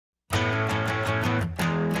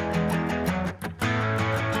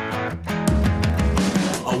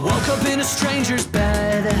woke up in a stranger's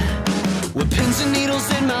bed with pins and needles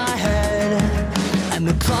in my head and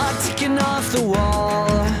the clock ticking off the wall.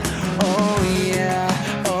 Oh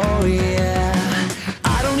yeah, oh yeah,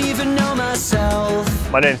 I don't even know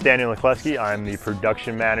myself. My name is Daniel Nickleski. I'm the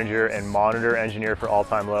production manager and monitor engineer for All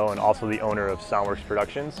Time Low and also the owner of Soundworks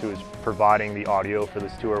Productions, who is providing the audio for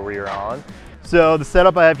this tour we are on. So the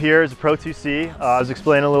setup I have here is a Pro 2C. I was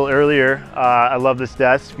explaining a little earlier, I love this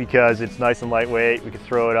desk because it's nice and lightweight. We can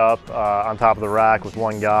throw it up on top of the rack with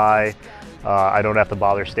one guy. I don't have to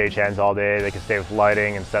bother stagehands all day. They can stay with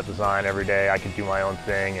lighting and set design every day. I can do my own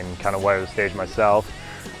thing and kind of wire the stage myself.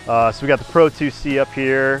 So we got the Pro 2C up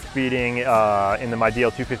here feeding into my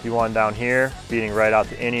DL251 down here, feeding right out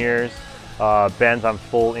to in-ears. Ben's on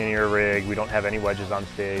full in-ear rig. We don't have any wedges on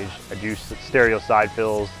stage. I do stereo side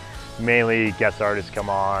fills. Mainly guest artists come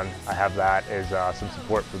on. I have that as some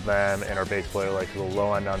support for them, and our bass player likes a little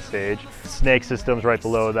low end on stage. Snake systems right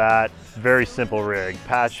below that. Very simple rig.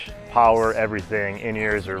 Patch, power, everything.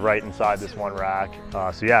 In-ears are right inside this one rack.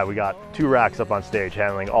 So yeah, we got 2 racks up on stage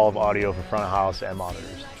handling all of audio for front of house and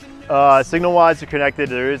monitors. Signal-wise, they're connected.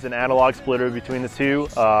 There is an analog splitter between the two.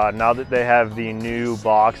 Now that they have the new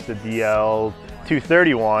box, the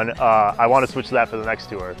DL231, I want to switch to that for the next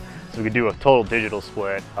tour. So we could do a total digital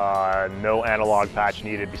split, no analog patch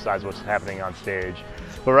needed besides what's happening on stage.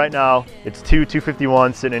 But right now, it's 2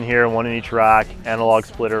 251s sitting in here, 1 in each rack, analog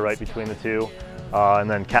splitter right between the two, and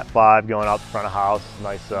then Cat 5 going out the front of house.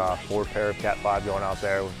 Nice 4 pair of Cat 5 going out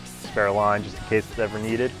there with spare line just in case it's ever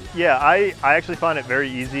needed. Yeah, I actually find it very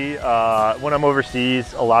easy. When I'm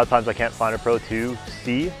overseas, a lot of times I can't find a Pro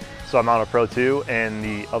 2C, so I'm on a Pro 2, and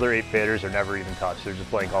the other 8 faders are never even touched. They're just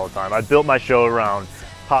blank all the time. I built my show around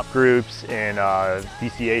pop groups and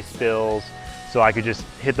DCA spills, so I could just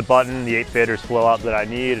hit the button, the 8 faders flow out that I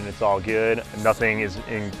need, and it's all good. Nothing is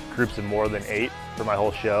in groups of more than 8 for my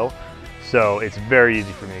whole show, so it's very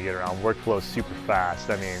easy for me to get around. Workflow is super fast.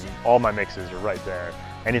 I mean, all my mixes are right there.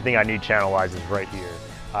 Anything I need channel-wise is right here.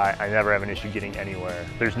 I never have an issue getting anywhere.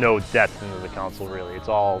 There's no depth into the console really. It's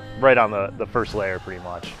all right on the first layer pretty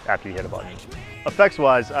much after you hit a button.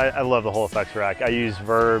 Effects-wise, I love the whole effects rack. I use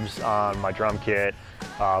verbs on my drum kit,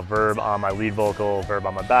 verb on my lead vocal, verb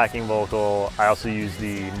on my backing vocal. I also use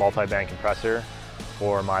the multi-band compressor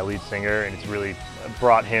for my lead singer, and it's really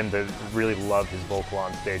brought him to really love his vocal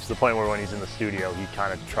on stage, to the point where when he's in the studio, he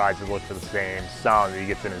kind of tries to look for the same sound that he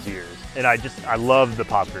gets in his ears. And I love the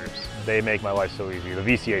pop groups. They make my life so easy. The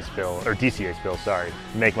VCA spill, or DCA spill, sorry,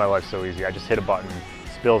 make my life so easy. I just hit a button,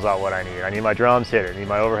 spills out what I need. I need my drums, hit it. I need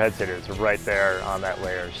my overheads, hit it. It's right there on that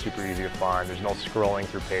layer. Super easy to find. There's no scrolling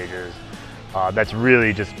through pages. That's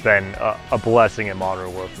really just been a blessing in monitor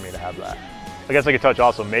world for me to have that. I guess I could touch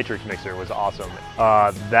also Matrix Mixer was awesome.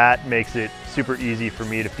 That makes it super easy for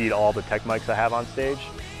me to feed all the tech mics I have on stage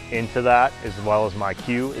into that, as well as my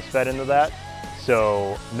cue is fed into that.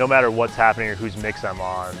 So no matter what's happening or whose mix I'm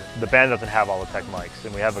on, the band doesn't have all the tech mics,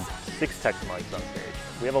 and we have 6 tech mics on stage.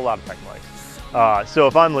 We have a lot of tech mics. So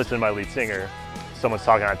if I'm listening to my lead singer, someone's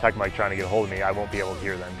talking on a tech mic trying to get a hold of me, I won't be able to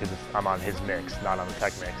hear them because I'm on his mix, not on the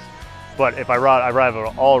tech mix. But if I have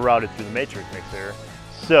it all routed through the Matrix Mixer,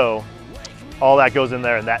 so all that goes in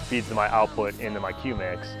there and that feeds my output into my cue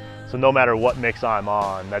mix. So no matter what mix I'm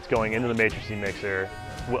on, that's going into the Matrix Mixer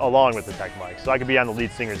along with the tech mics. So I could be on the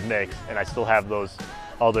lead singer's mix and I still have those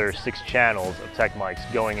other 6 channels of tech mics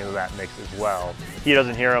going into that mix as well. He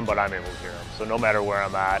doesn't hear them, but I'm able to hear them. So no matter where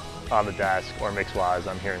I'm at on the desk or mix-wise,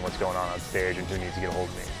 I'm hearing what's going on stage and who needs to get a hold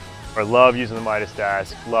of me. I love using the Midas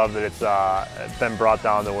desk, love that it's been brought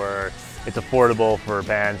down to where it's affordable for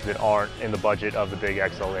bands that aren't in the budget of the big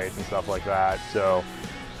XL8s and stuff like that. So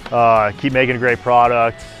keep making a great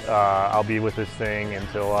product. I'll be with this thing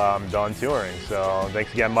until I'm done touring. So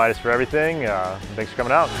thanks again, Midas, for everything. Thanks for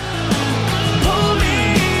coming out.